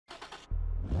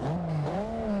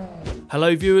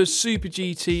Hello viewers, Super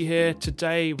GT here.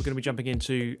 Today we're going to be jumping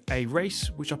into a race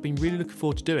which I've been really looking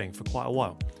forward to doing for quite a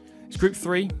while. It's Group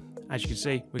 3, as you can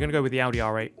see. We're going to go with the Audi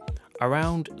R8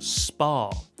 around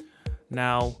Spa.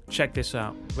 Now, check this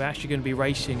out. We're actually going to be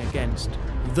racing against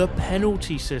the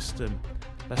penalty system.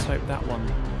 Let's hope that one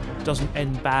doesn't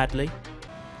end badly.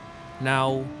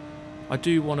 Now, I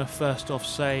do want to first off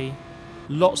say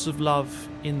lots of love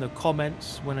in the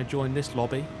comments when I join this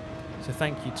lobby. So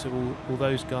thank you to all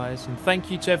those guys, and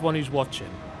thank you to everyone who's watching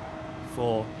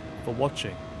for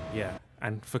watching, yeah,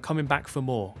 and for coming back for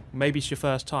more. Maybe it's your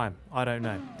first time, I don't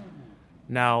know.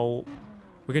 Now,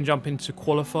 we're going to jump into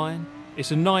qualifying.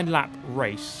 It's a 9-lap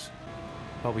race,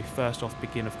 but we first off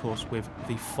begin, of course, with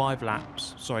the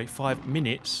 5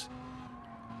 minutes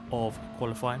of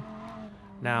qualifying.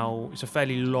 Now, it's a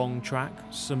fairly long track,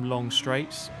 some long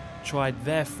straights. Tried,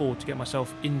 therefore, to get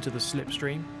myself into the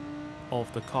slipstream of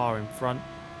the car in front,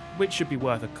 which should be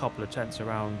worth a couple of tenths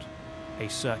around a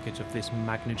circuit of this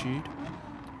magnitude.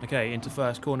 Okay, into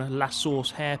first corner, La Source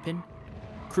hairpin.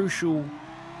 Crucial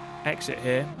exit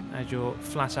here, as you're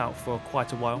flat out for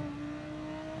quite a while.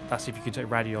 That's if you can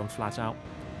take radio on flat out,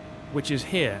 which is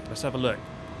here. Let's have a look.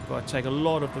 We've got to take a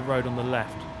lot of the road on the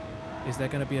left. Is there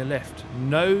going to be a lift?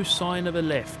 No sign of a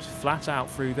lift. Flat out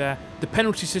through there. The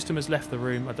penalty system has left the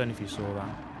room. I don't know if you saw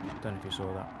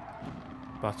that.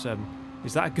 But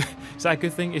is that a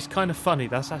good thing? It's kind of funny.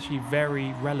 That's actually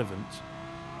very relevant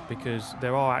because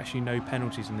there are actually no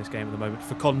penalties in this game at the moment,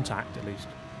 for contact at least.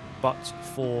 But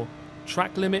for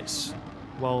track limits,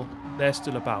 well, they're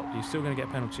still about. You're still going to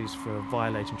get penalties for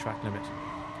violating track limits.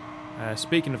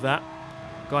 Speaking of that,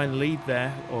 guy in the lead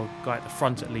there, or guy at the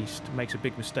front at least, makes a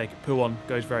big mistake. Puon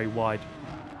goes very wide.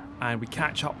 And we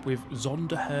catch up with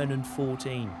Zonderhernen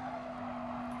 14.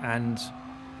 And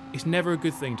it's never a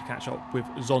good thing to catch up with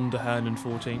Zonderhernen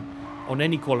 14 on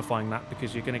any qualifying lap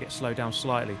because you're going to get slowed down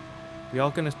slightly. We are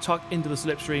going to tuck into the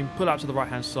slipstream, pull out to the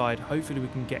right-hand side. Hopefully we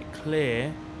can get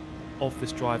clear of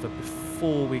this driver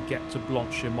before we get to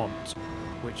Blanchimont,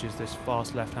 which is this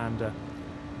fast left-hander,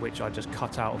 which I just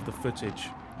cut out of the footage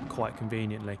quite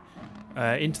conveniently.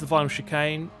 Into the final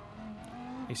chicane.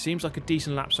 It seems like a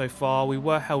decent lap so far. We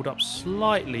were held up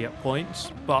slightly at points,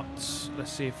 but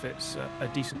let's see if it's a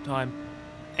decent time.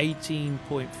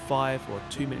 18.5 or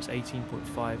 2 minutes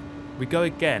 18.5. We go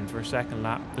again for a second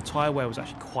lap. The tyre wear was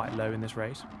actually quite low in this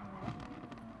race,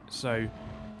 so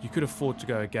you could afford to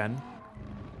go again.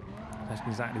 That's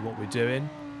exactly what we're doing.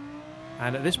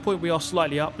 And at this point we are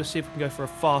slightly up. Let's see if we can go for a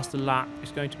faster lap.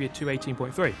 It's going to be a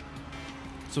 2:18.3.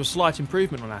 So a slight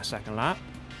improvement on our second lap,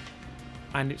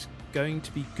 and it's going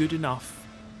to be good enough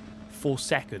for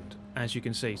second, as you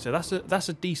can see. So that's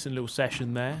a decent little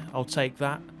session there. I'll take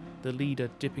that. The leader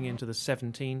dipping into the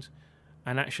 17s,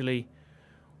 and actually,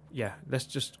 yeah, let's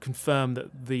just confirm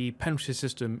that the penalty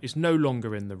system is no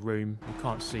longer in the room. You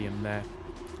can't see him there.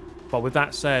 But with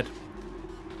that said,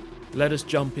 let us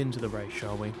jump into the race,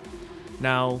 shall we?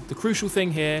 Now, the crucial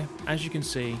thing here, as you can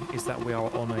see, is that we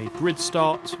are on a grid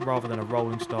start rather than a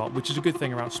rolling start, which is a good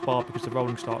thing around Spa because the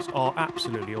rolling starts are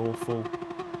absolutely awful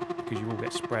because you all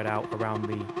get spread out around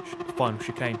the final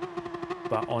chicane.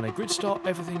 But on a grid start,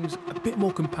 everything's a bit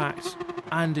more compact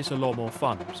and it's a lot more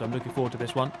fun. So I'm looking forward to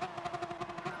this one.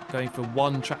 Going for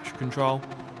 1 traction control.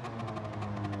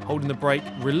 Holding the brake,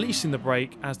 releasing the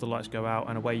brake as the lights go out,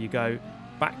 and away you go.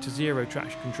 Back to 0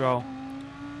 traction control.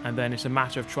 And then it's a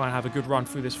matter of trying to have a good run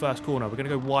through this first corner. We're going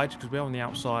to go wide because we're on the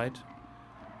outside.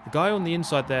 The guy on the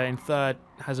inside there in third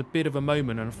has a bit of a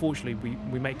moment, and unfortunately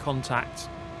we make contact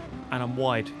and I'm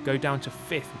wide. Go down to 5th.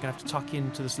 We're going to have to tuck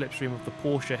into the slipstream of the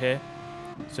Porsche here.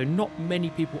 So not many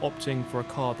people opting for a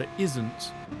car that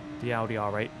isn't the Audi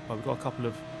R8, but we've got a couple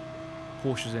of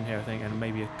Porsches in here, I think, and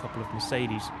maybe a couple of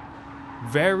Mercedes.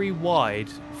 Very wide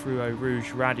through Eau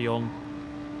Rouge Raidillon,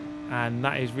 and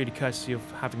that is really courtesy of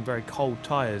having very cold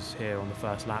tyres here on the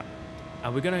first lap.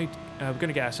 And we're going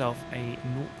to get ourselves a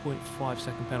 0.5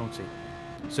 second penalty.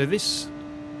 So this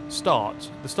the start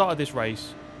of this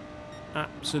race,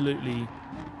 absolutely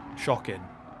shocking.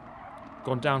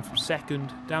 Gone down from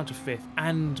 2nd, down to 5th,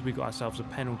 and we got ourselves a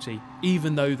penalty,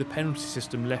 even though the penalty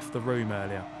system left the room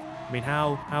earlier. I mean,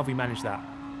 how have we managed that?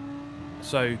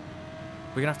 So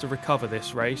we're going to have to recover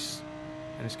this race,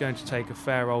 and it's going to take a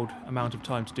fair old amount of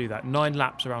time to do that. 9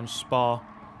 laps around Spa.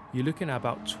 You're looking at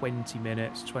about 20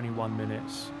 minutes, 21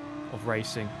 minutes of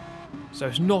racing. So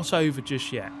it's not over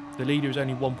just yet. The leader is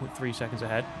only 1.3 seconds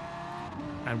ahead,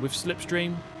 and with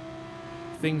slipstream,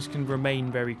 things can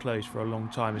remain very close for a long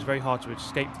time. It's very hard to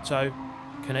escape the tow.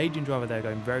 Canadian driver there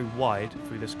going very wide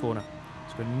through this corner.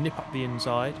 It's going to nip up the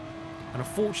inside. And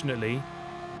unfortunately,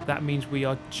 that means we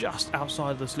are just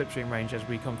outside of the slipstream range as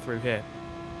we come through here.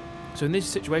 So in this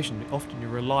situation, often you're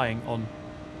relying on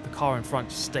the car in front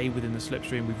to stay within the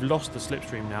slipstream. We've lost the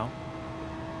slipstream now,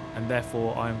 and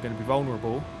therefore I'm going to be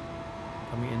vulnerable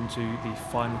coming into the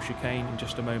final chicane in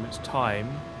just a moment's time.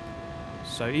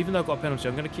 So even though I've got a penalty,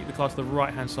 I'm going to keep the car to the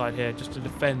right hand side here just to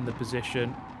defend the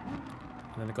position,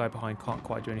 and then the guy behind can't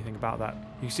quite do anything about that.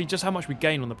 You can see just how much we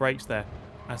gain on the brakes there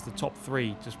as the top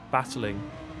three just battling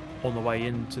on the way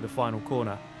into the final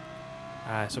corner.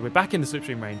 So we're back in the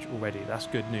slipstream range already. That's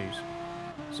good news.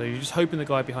 So you're just hoping the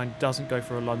guy behind doesn't go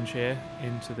for a lunge here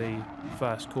into the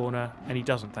first corner, and he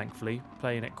doesn't, thankfully,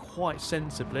 playing it quite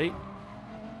sensibly.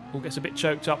 All gets a bit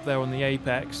choked up there on the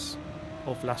apex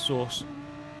of La Source.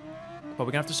 But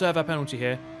we're going to have to serve our penalty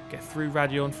here, get through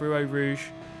Radion, through Eau Rouge,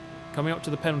 coming up to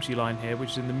the penalty line here,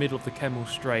 which is in the middle of the Kemmel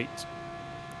Straight.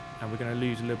 And we're going to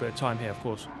lose a little bit of time here, of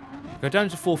course. Go down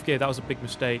into fourth gear, that was a big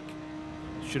mistake.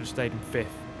 Should have stayed in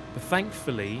fifth. But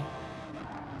thankfully,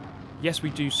 yes, we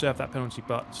do serve that penalty,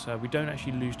 but we don't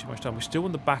actually lose too much time. We're still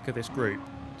on the back of this group,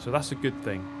 so that's a good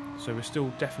thing. So we're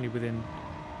still definitely within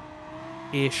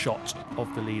earshot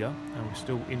of the leader, and we're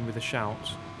still in with a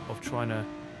shout of trying to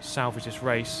salvage this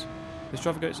race. This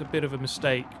driver gets a bit of a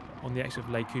mistake on the exit of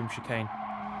Les Combes chicane,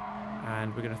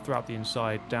 and we're going to throw out the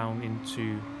inside down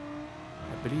into,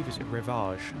 I believe, is it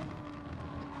Rivage,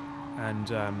 and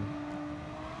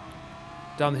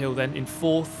down the hill then in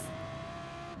fourth.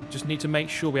 Just need to make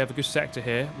sure we have a good sector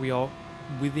here. We are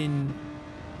within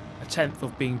a tenth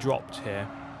of being dropped here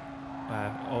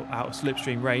out of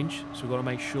slipstream range, so we've got to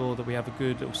make sure that we have a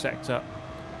good little sector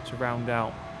to round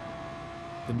out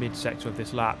the mid sector of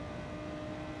this lap.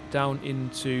 Down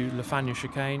into Le Fagnes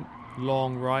chicane,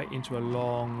 long right into a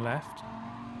long left,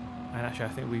 and actually I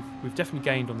think we've definitely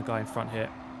gained on the guy in front here.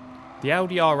 The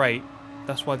Audi R8,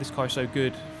 that's why this car is so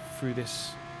good through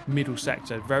this middle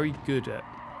sector. Very good at,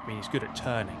 I mean, he's good at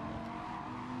turning,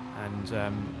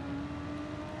 and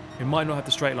it might not have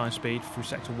the straight line speed through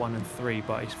sector 1 and 3,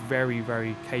 but it's very,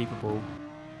 very capable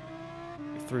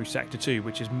through sector 2,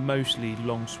 which is mostly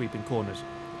long sweeping corners.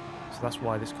 So that's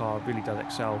why this car really does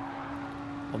excel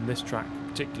on this track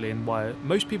particularly, and why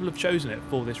most people have chosen it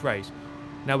for this race.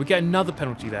 Now we get another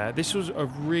penalty there. This was a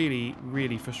really,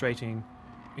 really frustrating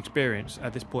experience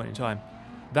at this point in time.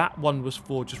 That one was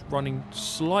for just running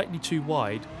slightly too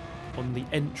wide on the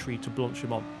entry to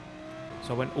Blanchimont.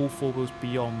 So I went all four wheels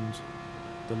beyond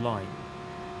the line.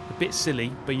 A bit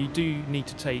silly, but you do need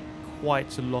to take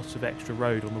quite a lot of extra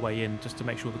road on the way in just to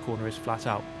make sure the corner is flat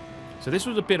out. So this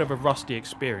was a bit of a rusty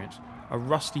experience, a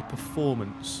rusty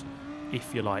performance,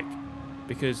 if you like,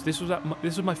 because this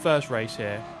was my first race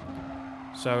here.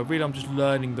 So really I'm just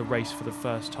learning the race for the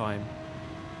first time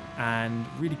and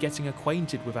really getting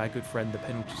acquainted with our good friend the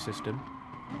penalty system.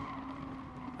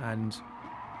 And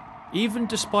even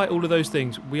despite all of those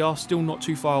things, we are still not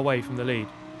too far away from the lead.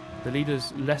 The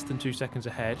leader's less than 2 seconds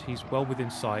ahead. He's well within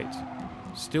sight.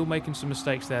 Still making some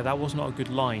mistakes there. That was not a good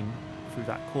line through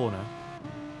that corner.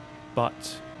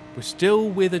 But we're still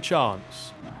with a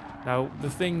chance. Now, the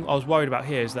thing I was worried about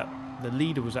here is that the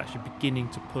leader was actually beginning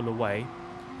to pull away,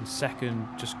 and second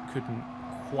just couldn't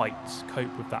quite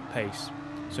cope with that pace.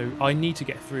 So I need to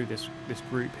get through this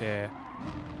group here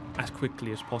as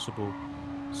quickly as possible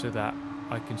so that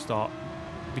I can start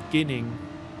beginning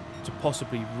to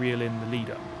possibly reel in the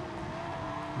leader.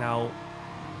 Now,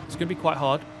 it's going to be quite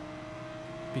hard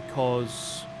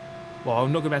because, well,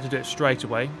 I'm not going to be able to do it straight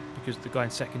away because the guy in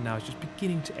second now is just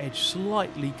beginning to edge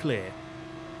slightly clear.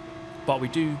 But we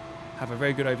do have a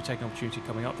very good overtaking opportunity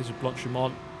coming up. This is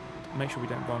Blanchimont. Make sure we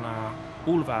don't run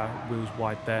all of our wheels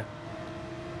wide there.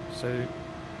 So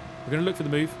we're going to look for the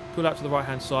move, pull out to the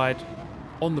right-hand side,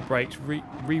 on the brakes,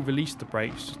 re-release the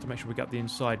brakes just to make sure we get the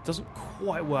inside. Doesn't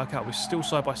quite work out. We're still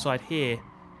side by side here.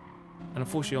 And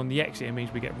unfortunately on the exit it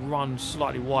means we get run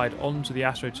slightly wide onto the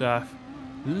AstroTurf,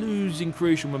 losing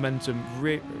crucial momentum,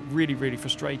 really, really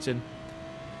frustrating.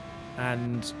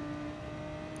 And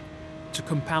to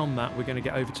compound that, we're going to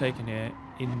get overtaken here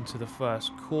into the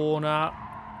first corner.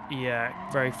 Yeah,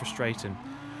 very frustrating.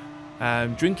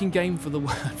 Drinking game for the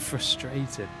word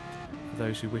frustrating, for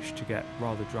those who wish to get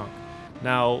rather drunk.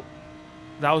 Now,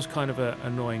 that was kind of an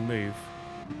annoying move,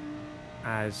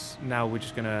 as now we're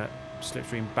just going to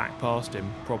slipstream back past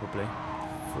him, probably,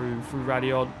 through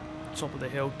Radion, top of the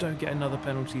hill. Don't get another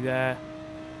penalty there.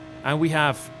 And we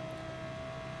have.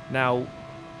 Now,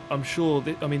 I'm sure,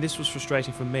 I mean, this was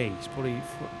frustrating for me. It's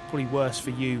probably worse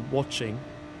for you watching.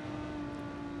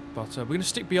 But we're going to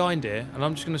stick behind here, and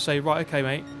I'm just going to say, right, okay,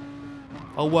 mate,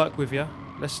 I'll work with you.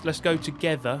 Let's go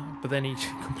together. But then he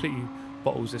completely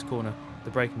bottles this corner,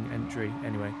 the braking entry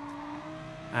anyway.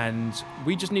 And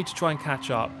we just need to try and catch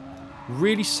up,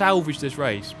 really salvage this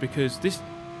race, because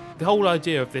the whole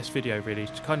idea of this video really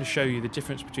is to kind of show you the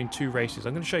difference between two races.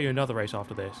 I'm going to show you another race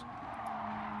after this.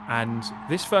 And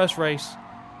this first race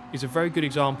is a very good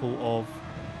example of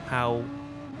how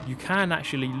you can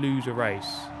actually lose a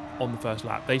race on the first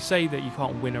lap. They say that you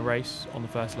can't win a race on the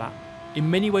first lap. In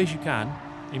many ways you can.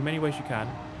 In many ways you can.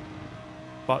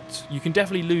 But you can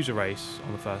definitely lose a race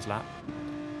on the first lap.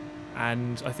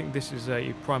 And I think this is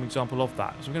a prime example of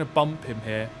that. So I'm going to bump him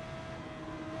here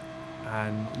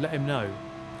and let him know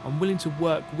I'm willing to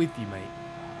work with you, mate.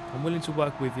 I'm willing to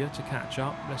work with you to catch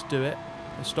up. Let's do it.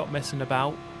 Let's stop messing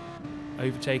about,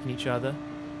 overtaking each other.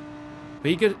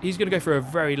 But he's going to go for a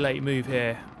very late move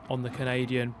here on the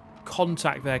Canadian.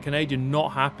 Contact there. Canadian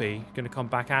not happy. Going to come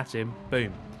back at him.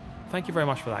 Boom. Thank you very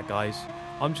much for that, guys.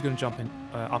 I'm just going to jump in,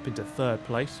 up into third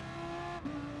place.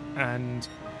 And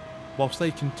whilst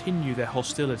they continue their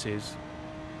hostilities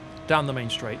down the main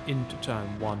straight into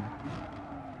turn 1,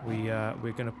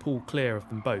 we're going to pull clear of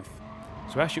them both.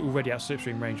 So we're actually already out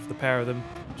slipstream range for the pair of them.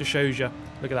 Just shows you,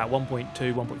 look at that, 1.2,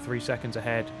 1.3 seconds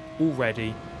ahead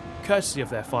already. Courtesy of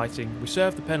their fighting, we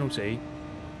served the penalty,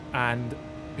 and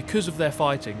because of their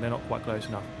fighting, they're not quite close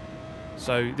enough.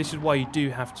 So this is why you do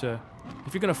have to,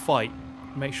 if you're going to fight,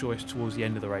 make sure it's towards the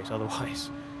end of the race,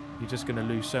 otherwise you're just going to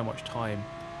lose so much time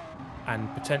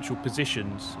and potential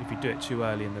positions if you do it too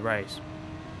early in the race.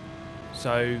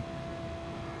 So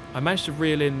I managed to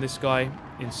reel in this guy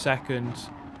in second.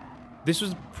 This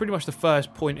was pretty much the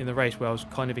first point in the race where I was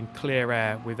kind of in clear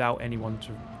air without anyone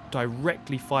to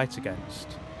directly fight against.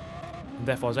 And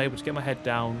therefore I was able to get my head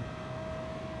down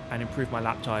and improve my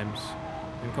lap times.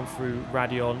 And come through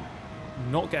Radion,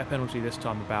 not get a penalty this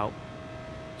time about.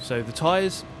 So the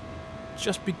tyres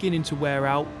just beginning to wear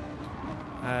out.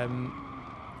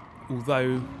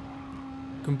 Although,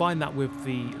 combine that with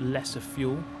the lesser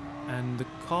fuel, and the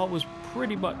car was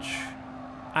pretty much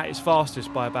at its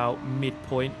fastest by about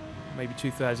midpoint, maybe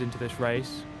 2/3 into this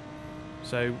race.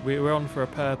 So we're on for a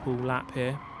purple lap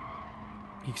here.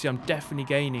 You can see I'm definitely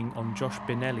gaining on Josh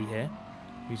Binelli here,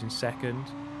 who's in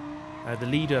second. The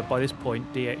leader by this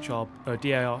point, DRH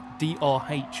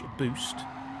Boost,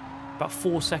 about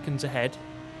 4 seconds ahead,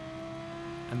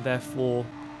 and therefore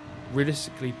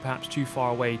realistically perhaps too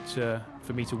far away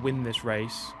for me to win this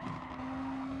race.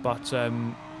 But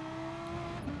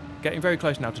getting very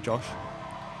close now to Josh.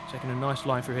 Taking a nice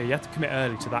line through here. You have to commit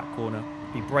early to that corner.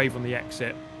 Be brave on the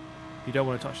exit. You don't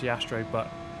want to touch the Astro,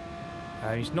 but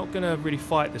he's not going to really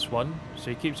fight this one.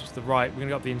 So he keeps it to the right. We're going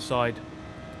to go up the inside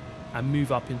and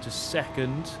move up into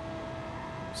second.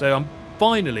 So I'm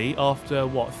finally, after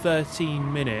what,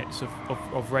 13 minutes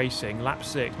of racing, lap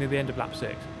 6, near the end of lap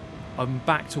 6, I'm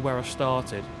back to where I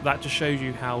started. That just shows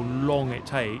you how long it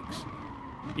takes.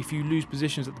 If you lose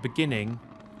positions at the beginning,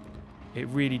 it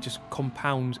really just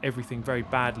compounds everything very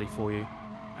badly for you,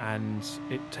 and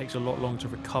it takes a lot longer to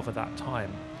recover that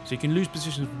time. So you can lose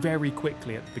positions very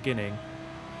quickly at the beginning.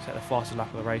 Set the fastest lap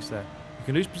of the race there. You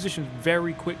can lose positions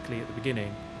very quickly at the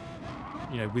beginning,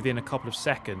 you know, within a couple of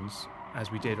seconds, as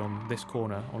we did on this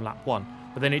corner on lap 1.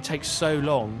 But then it takes so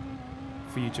long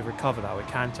for you to recover that, or it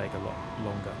can take a lot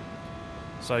longer.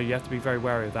 So you have to be very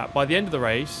wary of that. By the end of the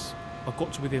race, I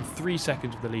got to within 3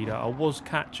 seconds of the leader. I was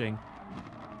catching,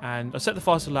 and I set the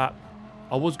faster lap.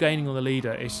 I was gaining on the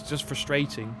leader. It's just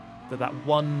frustrating that that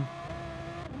one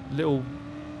little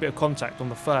bit of contact on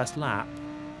the first lap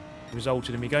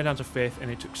resulted in me going down to 5th, and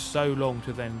it took so long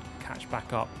to then catch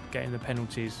back up, getting the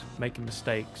penalties, making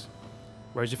mistakes.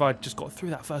 Whereas if I just got through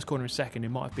that first corner in second, it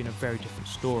might have been a very different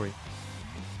story.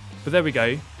 But there we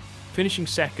go. Finishing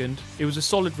second. It was a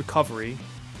solid recovery,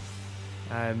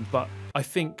 but I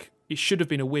think it should have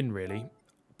been a win, really,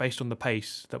 based on the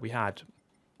pace that we had.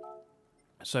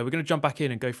 So we're going to jump back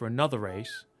in and go for another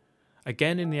race,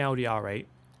 again in the Audi R8.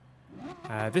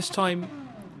 This time,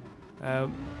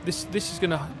 this is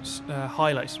going to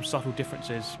highlight some subtle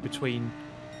differences between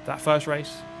that first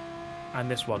race and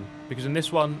this one, because in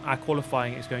this one our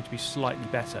qualifying is going to be slightly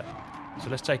better. So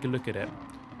let's take a look at it.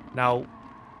 Now,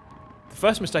 the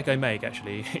first mistake I make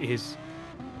actually is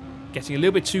getting a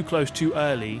little bit too close too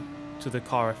early to the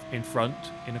car in front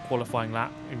in a qualifying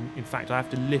lap. In fact, I have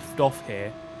to lift off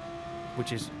here,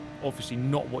 which is obviously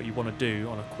not what you want to do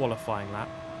on a qualifying lap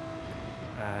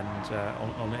and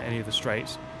on any of the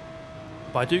straights.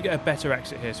 But I do get a better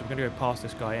exit here, so we're going to go past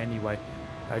this guy anyway.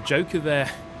 Joker there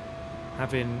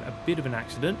having a bit of an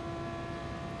accident.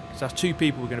 So that's 2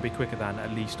 people we're going to be quicker than,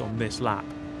 at least on this lap.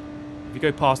 If you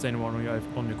go past anyone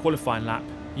on your qualifying lap,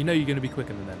 you know you're going to be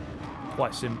quicker than them.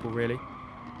 Quite simple, really.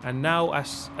 And now,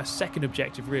 as a second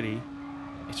objective, really,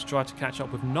 is to try to catch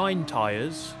up with 9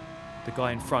 tyres the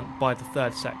guy in front by the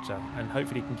third sector, and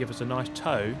hopefully he can give us a nice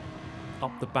tow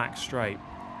up the back straight.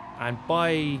 And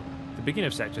by the beginning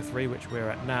of sector 3, which we're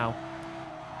at now,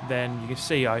 then you can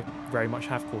see I very much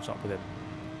have caught up with him.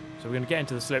 So we're going to get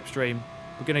into the slipstream.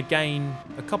 We're going to gain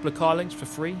a couple of car lengths for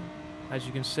free. As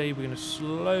you can see, we're going to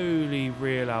slowly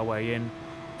reel our way in.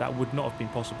 That would not have been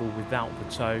possible without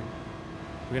the tow.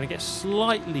 We're going to get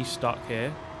slightly stuck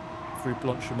here through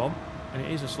Blanchemont, and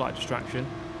it is a slight distraction.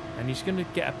 And he's going to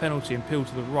get a penalty and peel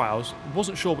to the right. I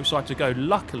wasn't sure which side to go.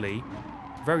 Luckily,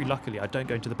 very luckily, I don't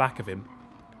go into the back of him.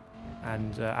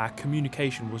 And our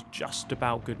communication was just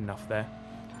about good enough there.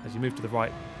 As you move to the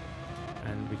right,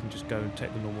 and we can just go and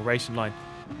take the normal racing line.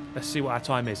 Let's see what our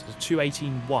time is. It's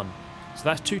 2:18.1. So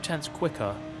that's 2/10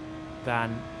 quicker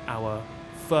than our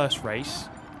first race.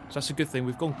 So that's a good thing.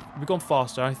 We've gone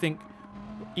faster. I think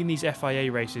in these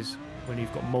FIA races, when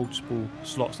you've got multiple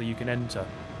slots that you can enter,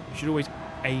 you should always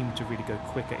aim to really go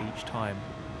quicker each time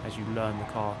as you learn the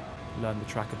car, learn the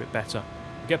track a bit better.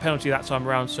 We get a penalty that time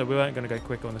around, so we weren't going to go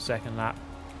quicker on the second lap,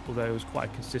 although it was quite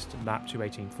a consistent lap,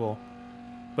 2:18.4.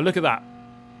 But look at that.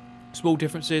 Small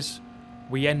differences.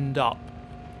 We end up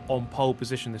on pole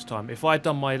position this time. If I had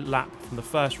done my lap from the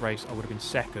first race, I would have been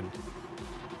second.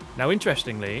 Now,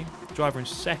 interestingly, the driver in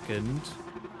second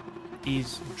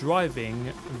is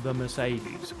driving the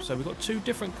Mercedes. So we've got two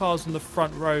different cars in the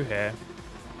front row here,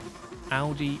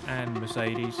 Audi and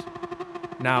Mercedes.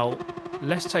 Now,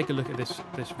 let's take a look at this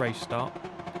race start.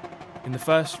 In the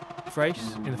first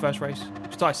race,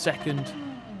 we started second,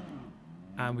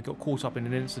 and we got caught up in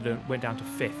an incident, went down to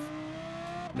fifth.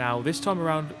 Now, this time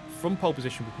around, from pole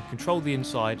position, we can control the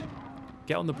inside,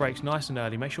 get on the brakes nice and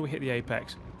early, make sure we hit the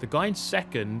apex. The guy in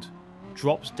second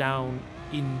drops down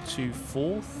into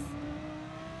fourth,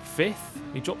 fifth.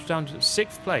 He drops down to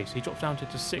sixth place. He drops down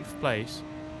to sixth place.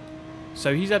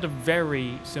 So he's had a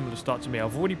very similar start to me.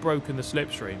 I've already broken the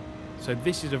slipstream. So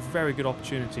this is a very good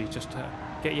opportunity just to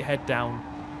get your head down,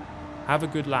 have a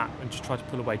good lap, and just try to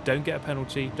pull away. Don't get a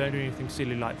penalty. Don't do anything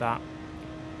silly like that.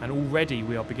 And already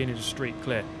we are beginning to streak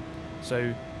clear.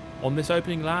 So on this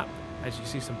opening lap, as you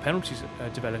see some penalties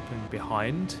developing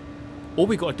behind, all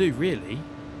we've got to do really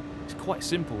is quite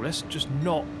simple. Let's just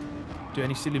not do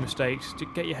any silly mistakes. To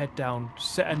get your head down,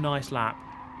 set a nice lap,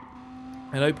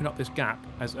 and open up this gap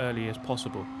as early as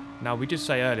possible. Now, we did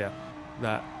say earlier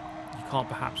that you can't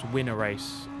perhaps win a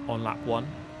race on lap 1,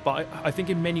 but I think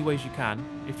in many ways you can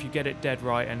if you get it dead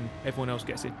right and everyone else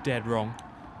gets it dead wrong,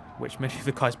 which many of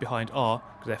the guys behind are,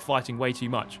 because they're fighting way too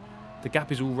much. The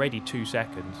gap is already 2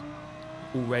 seconds,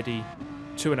 already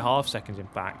 2.5 seconds in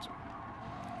fact.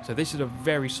 So this is a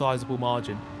very sizable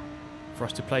margin for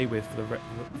us to play with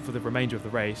for the remainder of the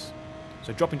race.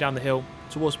 So dropping down the hill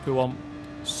towards Pouhon,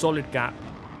 solid gap,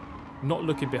 not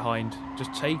looking behind,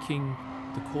 just taking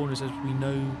the corners as we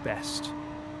know best.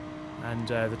 And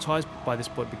the tyres by this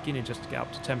point beginning just to get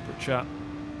up to temperature.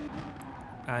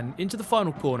 And into the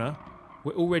final corner,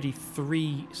 we're already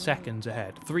 3 seconds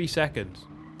ahead. 3 seconds.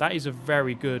 That is a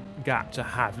very good gap to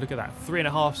have. Look at that,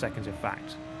 3.5 seconds in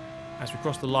fact, as we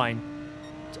cross the line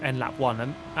to end lap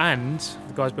 1. And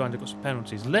the guys behind have got some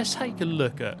penalties. Let's take a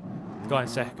look at the guy in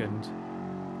second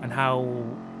and how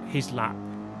his lap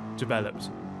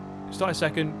developed. Started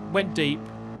second, went deep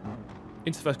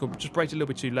into the first corner, just braked a little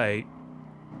bit too late.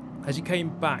 As he came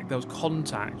back, there was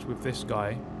contact with this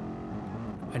guy,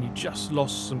 and he just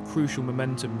lost some crucial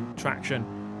momentum traction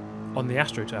on the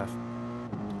AstroTurf.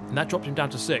 And that dropped him down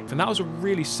to 6th. And that was a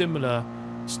really similar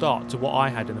start to what I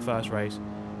had in the first race.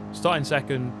 Starting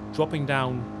second, dropping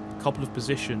down a couple of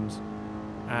positions.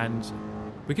 And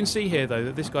we can see here, though,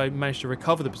 that this guy managed to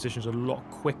recover the positions a lot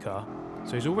quicker.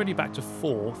 So he's already back to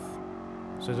 4th.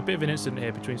 So there's a bit of an incident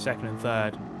here between 2nd and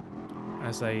 3rd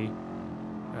as they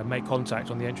make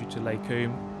contact on the entry to Les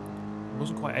Combes.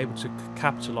 Wasn't quite able to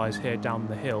capitalise here down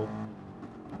the hill.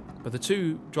 But the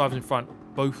two drivers in front,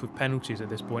 both with penalties at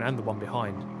this point, and the one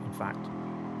behind, in fact.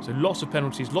 So lots of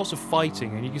penalties, lots of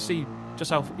fighting, and you can see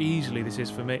just how easily this is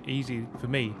for me. Easy for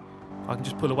me. I can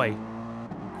just pull away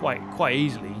quite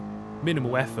easily.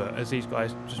 Minimal effort as these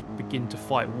guys just begin to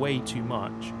fight way too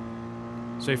much.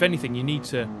 So if anything, you need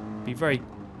to be very,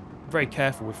 very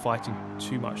careful with fighting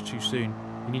too much too soon.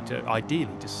 You need to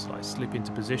ideally just like slip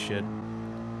into position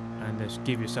and just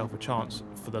give yourself a chance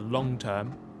for the long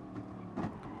term.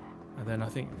 And then I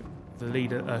think the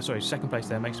leader, second place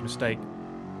there, makes a mistake,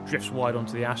 drifts wide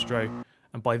onto the Astro,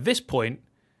 and by this point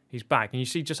he's back, and you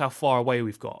see just how far away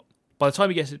we've got. By the time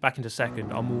he gets it back into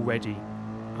second, I'm already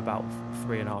about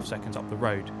 3.5 seconds up the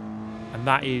road, and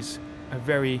that is a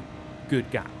very good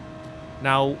gap.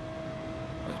 Now,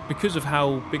 because of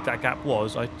how big that gap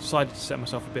was, I decided to set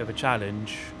myself a bit of a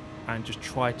challenge and just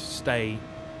try to stay,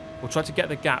 or try to get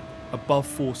the gap above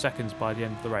 4 seconds by the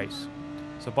end of the race.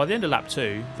 So by the end of lap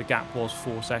 2, the gap was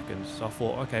 4 seconds. So I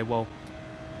thought, okay, well,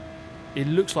 it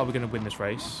looks like we're going to win this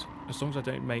race as long as I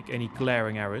don't make any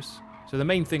glaring errors. So the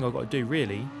main thing I've got to do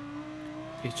really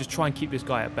is just try and keep this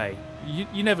guy at bay.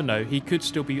 You never know, he could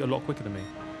still be a lot quicker than me.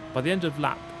 By the end of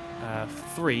lap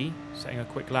 3, setting a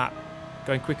quick lap,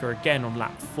 going quicker again on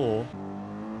lap 4,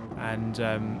 and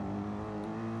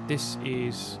this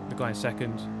is the guy in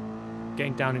second,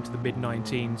 getting down into the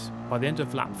mid-19s. By the end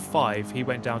of lap 5, he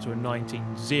went down to a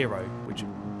 19.0, which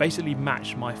basically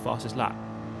matched my fastest lap.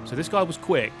 So this guy was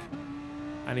quick,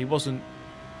 and he wasn't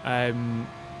a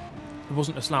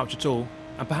slouch at all.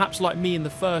 And perhaps like me in the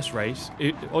first race,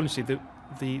 honestly, the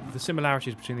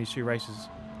similarities between these two races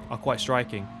are quite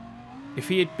striking. If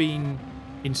he had been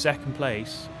in second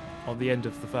place on the end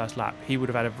of the first lap, he would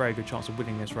have had a very good chance of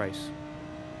winning this race.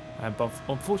 But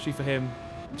unfortunately for him,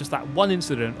 just that one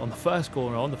incident on the first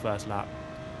corner on the first lap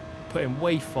put him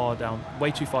way too far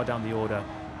down the order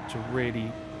to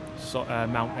really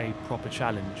mount a proper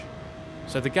challenge.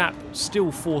 So the gap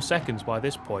still 4 seconds by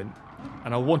this point,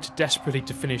 and I wanted desperately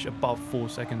to finish above 4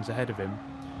 seconds ahead of him.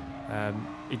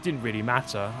 It didn't really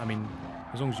matter. I mean,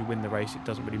 as long as you win the race, it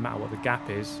doesn't really matter what the gap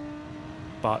is.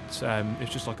 But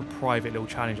it's just like a private little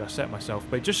challenge I set myself.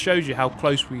 But it just shows you how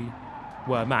close we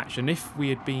were matched. And if we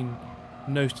had been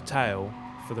nose to tail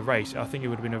for the race, I think it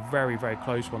would have been a very, very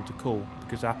close one to call,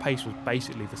 because our pace was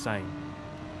basically the same.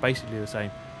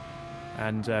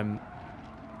 And it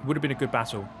would have been a good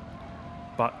battle.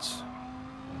 But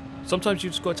sometimes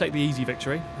you've just got to take the easy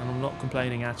victory, and I'm not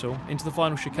complaining at all. Into the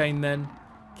final chicane then.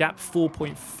 Gap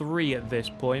 4.3 at this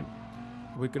point.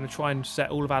 We're going to try and set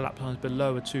all of our lap times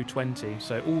below a 2:20.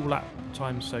 So all lap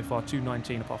times so far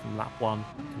 2:19 apart from lap 1.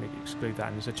 Can we exclude that?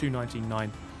 And it's a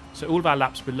 2:19.9. So all of our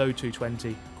laps below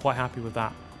 2:20. Quite happy with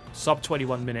that. Sub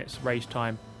 21 minutes race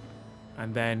time.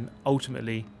 And then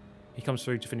ultimately he comes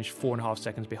through to finish 4.5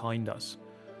 seconds behind us.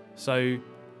 So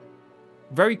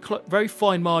very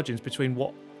fine margins between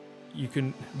what you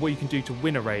can do to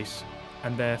win a race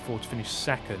and therefore to finish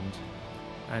second.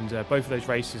 And both of those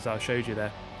races that I showed you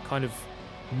there kind of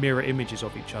mirror images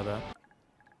of each other.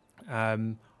 I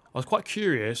was quite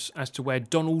curious as to where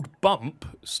Donald Bump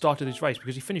started his race,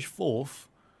 because he finished 4th.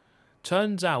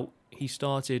 Turns out he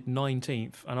started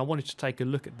 19th, and I wanted to take a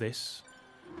look at this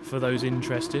for those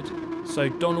interested. So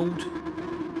Donald,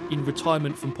 in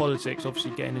retirement from politics,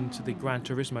 obviously getting into the Gran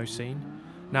Turismo scene.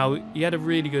 Now, he had a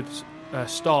really good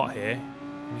start here.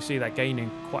 You see that gaining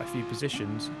quite a few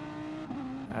positions.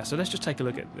 So let's just take a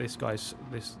look at this guy's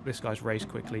race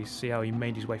quickly, see how he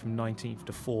made his way from 19th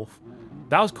to 4th.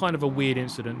 That was kind of a weird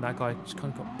incident. That guy just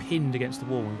kind of got pinned against the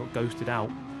wall and got ghosted out.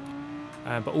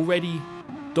 But already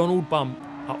Donald Bump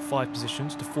up 5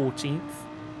 positions to 14th.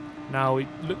 Now he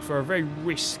looked for a very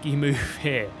risky move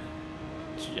here,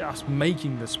 just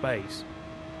making the space.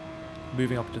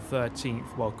 Moving up to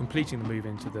 13th, well, completing the move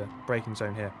into the braking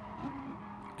zone here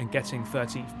and getting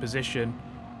 13th position.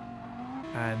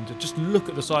 And just look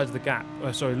at the size of the gap.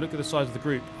 Look at the size of the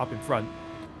group up in front.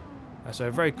 So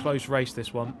a very close race,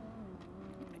 this one,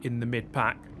 in the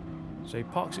mid-pack. So he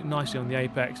parks it nicely on the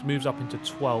apex, moves up into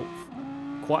 12th.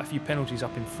 Quite a few penalties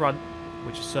up in front,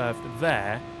 which are served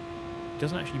there. He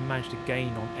doesn't actually manage to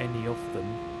gain on any of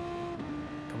them.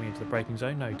 Coming into the braking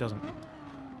zone? No, he doesn't.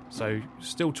 So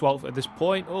still 12th at this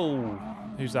point. Oh,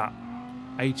 who's that?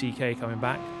 ATK coming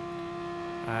back.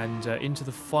 And into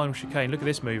the final chicane. Look at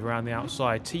this move around the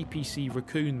outside. TPC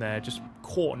Raccoon there, just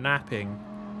caught napping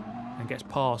and gets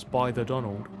passed by the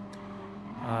Donald.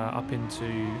 Up into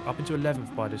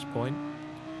 11th by this point.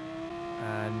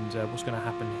 And what's going to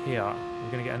happen here?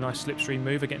 We're going to get a nice slipstream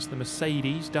move against the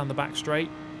Mercedes down the back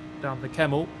straight, down the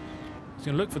Kemmel. He's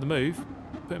going to look for the move,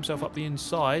 put himself up the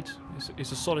inside.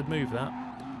 It's a solid move, that.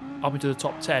 Up into the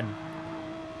top 10.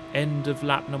 End of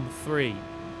lap number 3.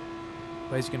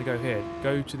 Where's he going to go here?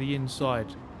 Go to the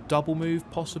inside. Double move,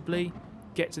 possibly.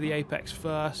 Get to the apex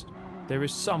first. There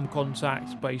is some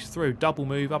contact, but he's through. Double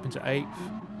move up into 8th.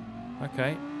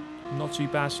 Okay. Not too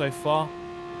bad so far.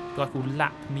 A guy called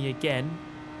Lap Me Again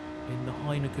in the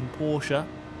Heineken Porsche.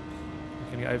 He's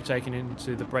going to get overtaken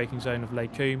into the braking zone of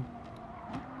Lake Coombe.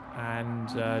 And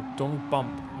Donald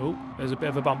Bump. Oh, there's a bit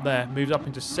of a bump there. Moves up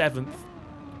into 7th.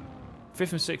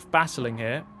 5th and 6th battling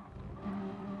here.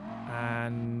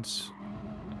 And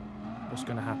what's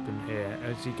going to happen here?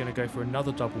 Is he going to go for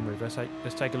another double move?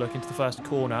 Let's take a look into the first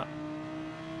corner.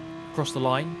 Across the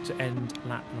line to end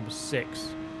lap number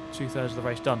 6. 2/3 of the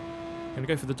race done. Going to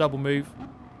go for the double move.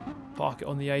 Park it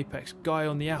on the apex. Guy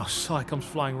on the outside comes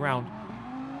flying around.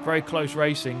 Very close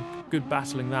racing. Good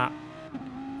battling that.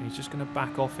 And he's just going to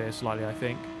back off here slightly, I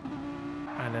think.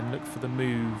 And then look for the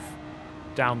move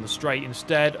down the straight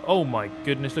instead. Oh my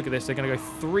goodness, look at this. They're going to go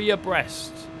 3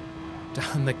 abreast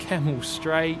down the Kemmel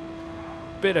straight.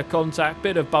 Bit of contact,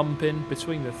 bit of bumping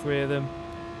between the 3 of them.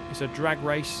 It's a drag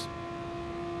race.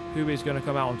 Who is going to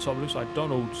come out on top? Looks like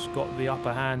Donald's got the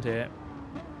upper hand here.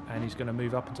 And he's going to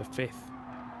move up into 5th.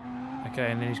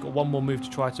 Okay, and then he's got one more move to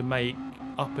try to make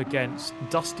up against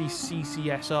Dusty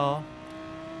CCSR.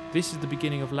 This is the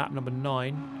beginning of lap number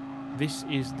 9. This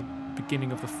is the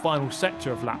beginning of the final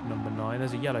sector of lap number 9.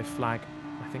 There's a yellow flag.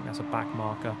 I think that's a back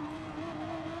marker.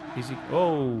 Is he?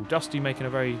 Oh, Dusty making a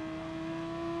very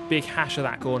big hash of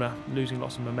that corner, losing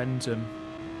lots of momentum.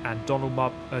 And Donald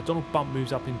Bump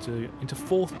moves up into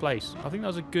 4th place. I think that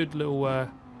was a good little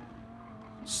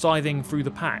scything through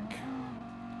the pack.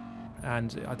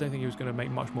 And I don't think he was going to make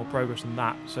much more progress than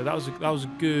that. So that was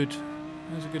a good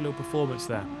little performance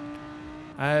there.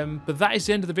 But that is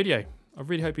the end of the video. I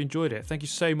really hope you enjoyed it. Thank you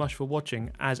so much for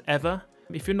watching, as ever.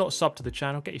 If you're not subbed to the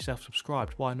channel, get yourself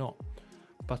subscribed. Why not?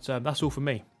 But that's all from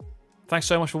me. Thanks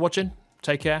so much for watching.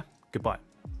 Take care. Goodbye.